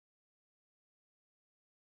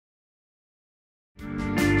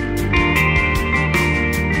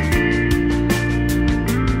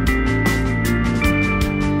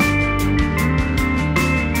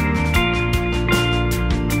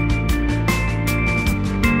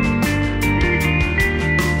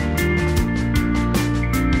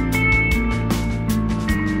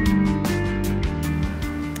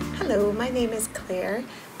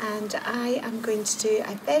I am going to do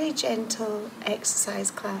a very gentle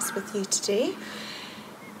exercise class with you today.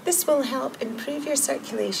 This will help improve your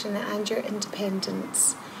circulation and your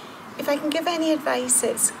independence. If I can give any advice,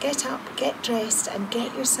 it's get up, get dressed and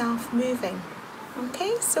get yourself moving.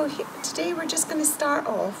 Okay, so today we're just going to start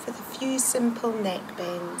off with a few simple neck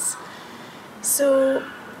bends. So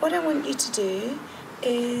what I want you to do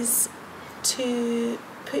is to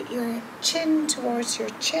put your chin towards your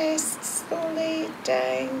chest, slowly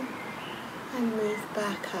down and move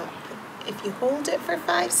back up. If you hold it for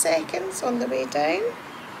 5 seconds on the way down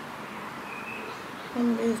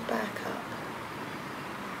and move back up.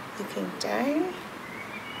 Looking down,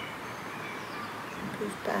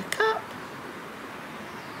 move back up,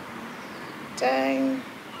 down,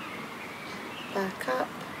 back up,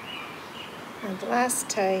 and last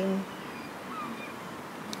time,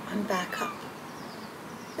 and back up.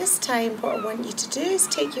 This time what I want you to do is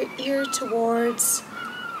take your ear towards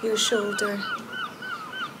your shoulder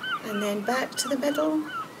and then back to the middle,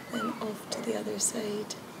 then off to the other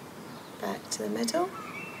side. Back to the middle,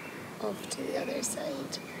 off to the other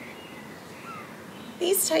side.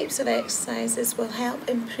 These types of exercises will help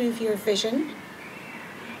improve your vision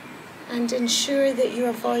and ensure that you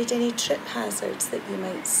avoid any trip hazards that you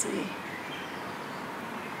might see.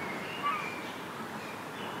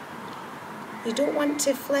 You don't want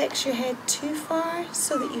to flex your head too far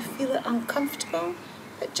so that you feel it uncomfortable,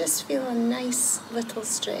 but just feel a nice little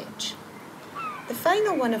stretch. The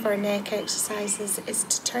final one of our neck exercises is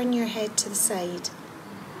to turn your head to the side.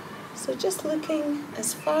 So just looking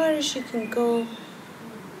as far as you can go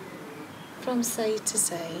from side to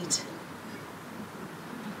side.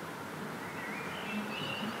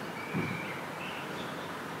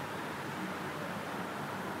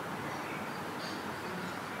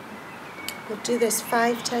 We'll do this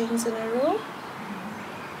 5 times in a row.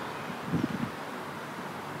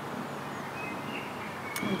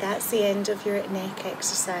 And that's the end of your neck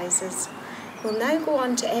exercises. We'll now go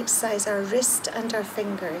on to exercise our wrist and our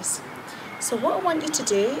fingers. So what I want you to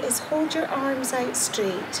do is hold your arms out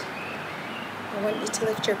straight. I want you to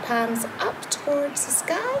lift your palms up towards the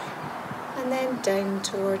sky and then down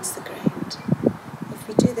towards the ground. If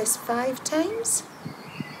we do this 5 times,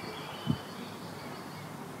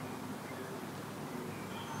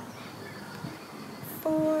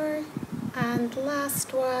 and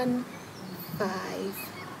last one, 5.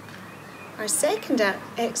 Our second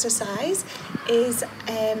exercise is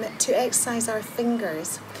to exercise our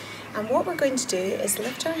fingers. And what we're going to do is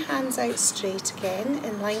lift our hands out straight again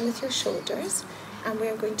in line with your shoulders, and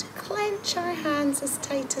we're going to clench our hands as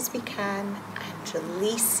tight as we can and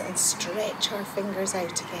release and stretch our fingers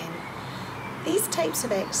out again. These types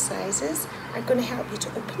of exercises are going to help you to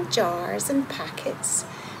open jars and packets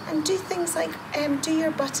and do things like do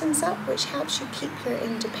your buttons up, which helps you keep your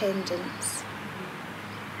independence.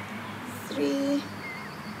 3,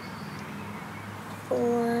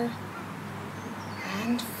 4,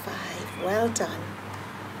 and 5. Well done.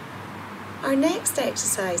 Our next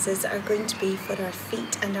exercises are going to be for our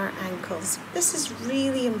feet and our ankles. This is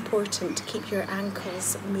really important to keep your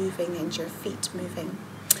ankles moving and your feet moving.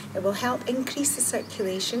 It will help increase the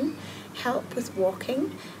circulation, help with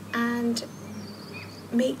walking, and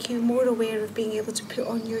make you more aware of being able to put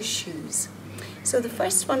on your shoes. So the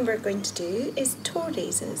first one we're going to do is toe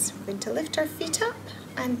raises. We're going to lift our feet up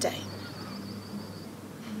and down.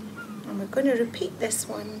 And we're going to repeat this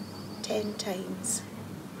one 10 times.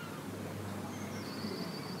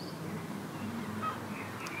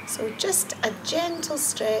 So just a gentle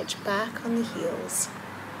stretch back on the heels.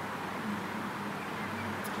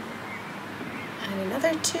 And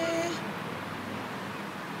another 2.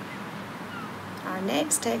 Our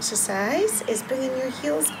next exercise is bringing your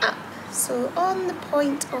heels up. So on the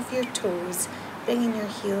point of your toes, bringing your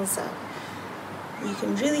heels up. You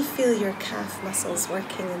can really feel your calf muscles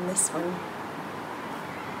working in this one.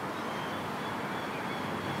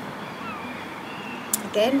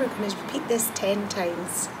 Again, we're going to repeat this 10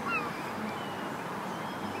 times.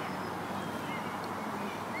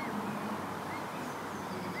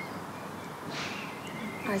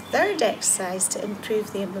 Our third exercise to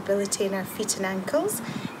improve the mobility in our feet and ankles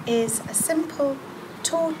is a simple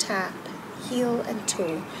toe tap, heel and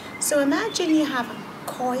toe. So imagine you have a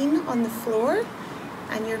coin on the floor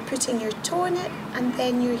and you're putting your toe in it and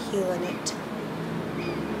then your heel in it.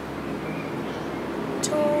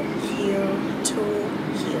 Toe, heel.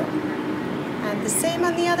 And the same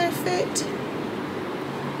on the other foot.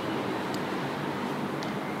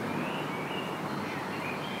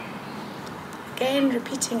 Again,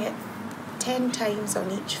 repeating it 10 times on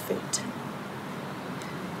each foot.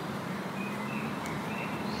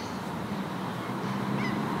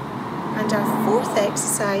 fourth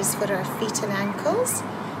exercise for our feet and ankles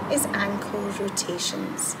is ankle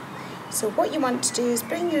rotations. So what you want to do is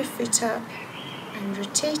bring your foot up and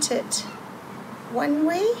rotate it one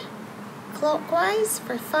way, clockwise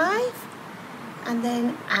for 5, and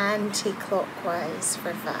then anti-clockwise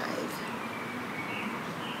for 5.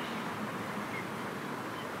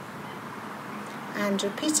 And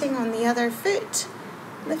repeating on the other foot,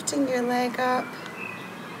 lifting your leg up,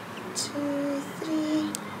 2,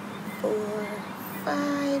 3, 4,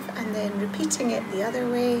 5, and then repeating it the other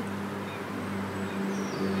way.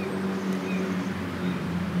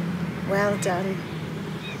 Well done.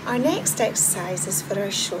 Our next exercise is for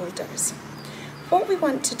our shoulders. What we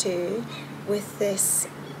want to do with this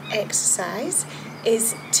exercise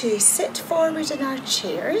is to sit forward in our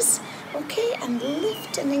chairs, okay, and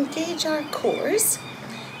lift and engage our cores.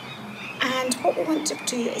 And what we want to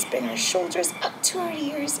do is bring our shoulders up to our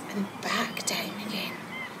ears and back down again.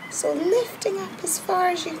 So lifting up as far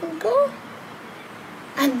as you can go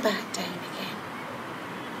and back down again.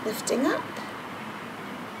 Lifting up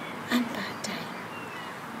and back down.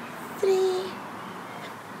 3,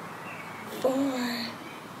 4,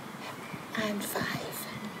 and 5.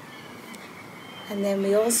 And then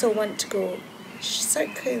we also want to go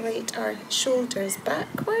circulate our shoulders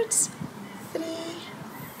backwards. 3,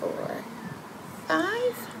 4,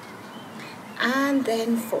 5, and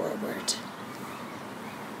then forward.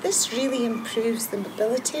 This really improves the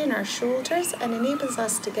mobility in our shoulders and enables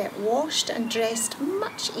us to get washed and dressed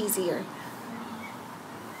much easier.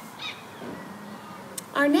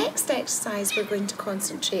 Our next exercise we're going to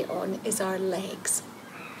concentrate on is our legs.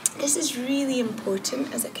 This is really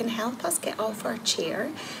important as it can help us get off our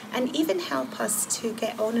chair and even help us to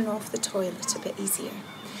get on and off the toilet a bit easier.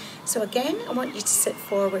 So again, I want you to sit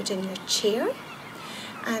forward in your chair,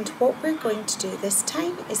 and what we're going to do this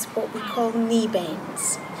time is what we call knee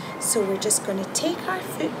bends. So we're just going to take our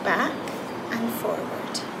foot back and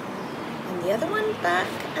forward, and the other one back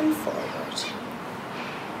and forward.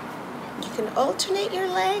 You can alternate your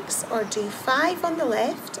legs or do 5 on the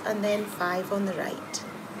left and then 5 on the right.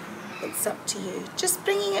 It's up to you. Just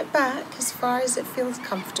bringing it back as far as it feels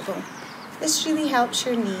comfortable. This really helps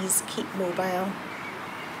your knees keep mobile.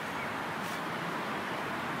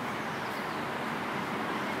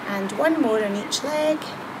 And one more on each leg.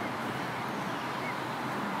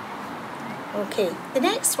 Okay, the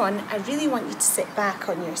next one, I really want you to sit back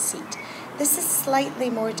on your seat. This is slightly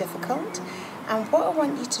more difficult, and what I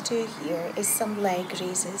want you to do here is some leg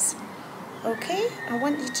raises. Okay, I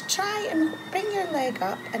want you to try and bring your leg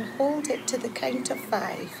up and hold it to the count of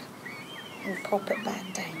 5 and pop it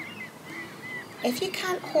back down. If you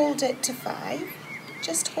can't hold it to 5,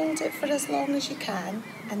 just hold it for as long as you can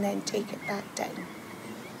and then take it back down.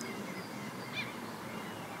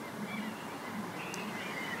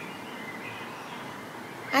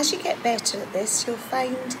 As you get better at this, you'll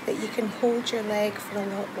find that you can hold your leg for a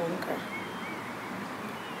lot longer.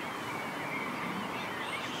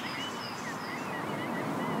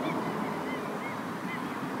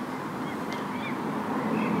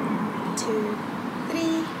 Two,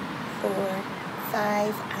 3, 4,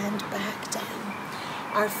 5, and back down.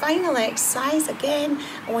 Our final exercise, again,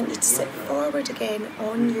 I want you to sit forward again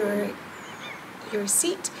on your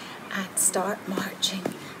seat and start marching.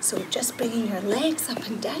 So just bringing your legs up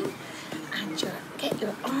and down and get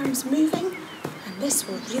your arms moving, and this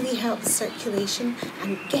will really help the circulation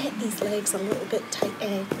and get these legs a little bit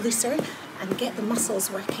looser and get the muscles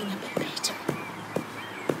working a bit better.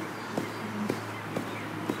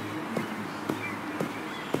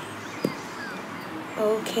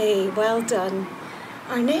 Okay, well done.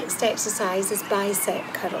 Our next exercise is bicep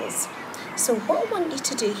curls. So what I want you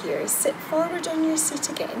to do here is sit forward on your seat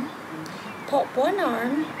again. Pop one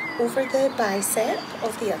arm over the bicep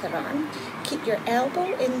of the other arm, keep your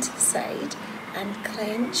elbow into the side and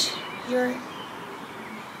clench your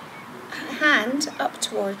hand up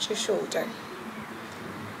towards your shoulder.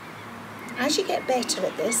 As you get better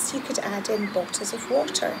at this, you could add in bottles of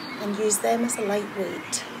water and use them as a light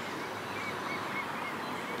weight.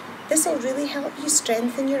 This will really help you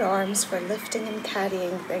strengthen your arms for lifting and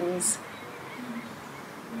carrying things.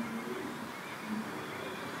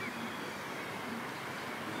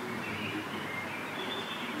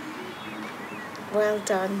 Well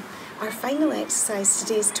done. Our final exercise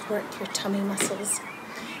today is to work your tummy muscles.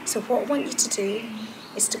 So what I want you to do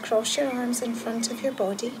is to cross your arms in front of your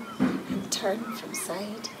body and turn from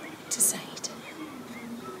side to side.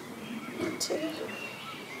 2,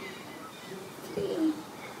 3,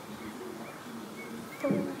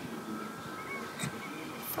 4,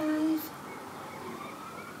 5,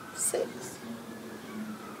 6,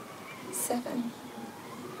 7,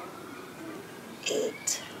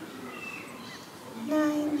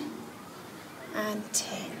 9 and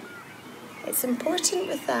 10. It's important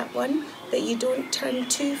with that one that you don't turn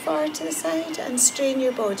too far to the side and strain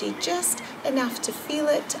your body, just enough to feel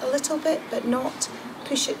it a little bit but not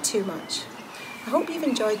push it too much. I hope you've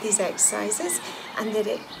enjoyed these exercises and that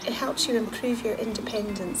it helps you improve your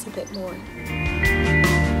independence a bit more.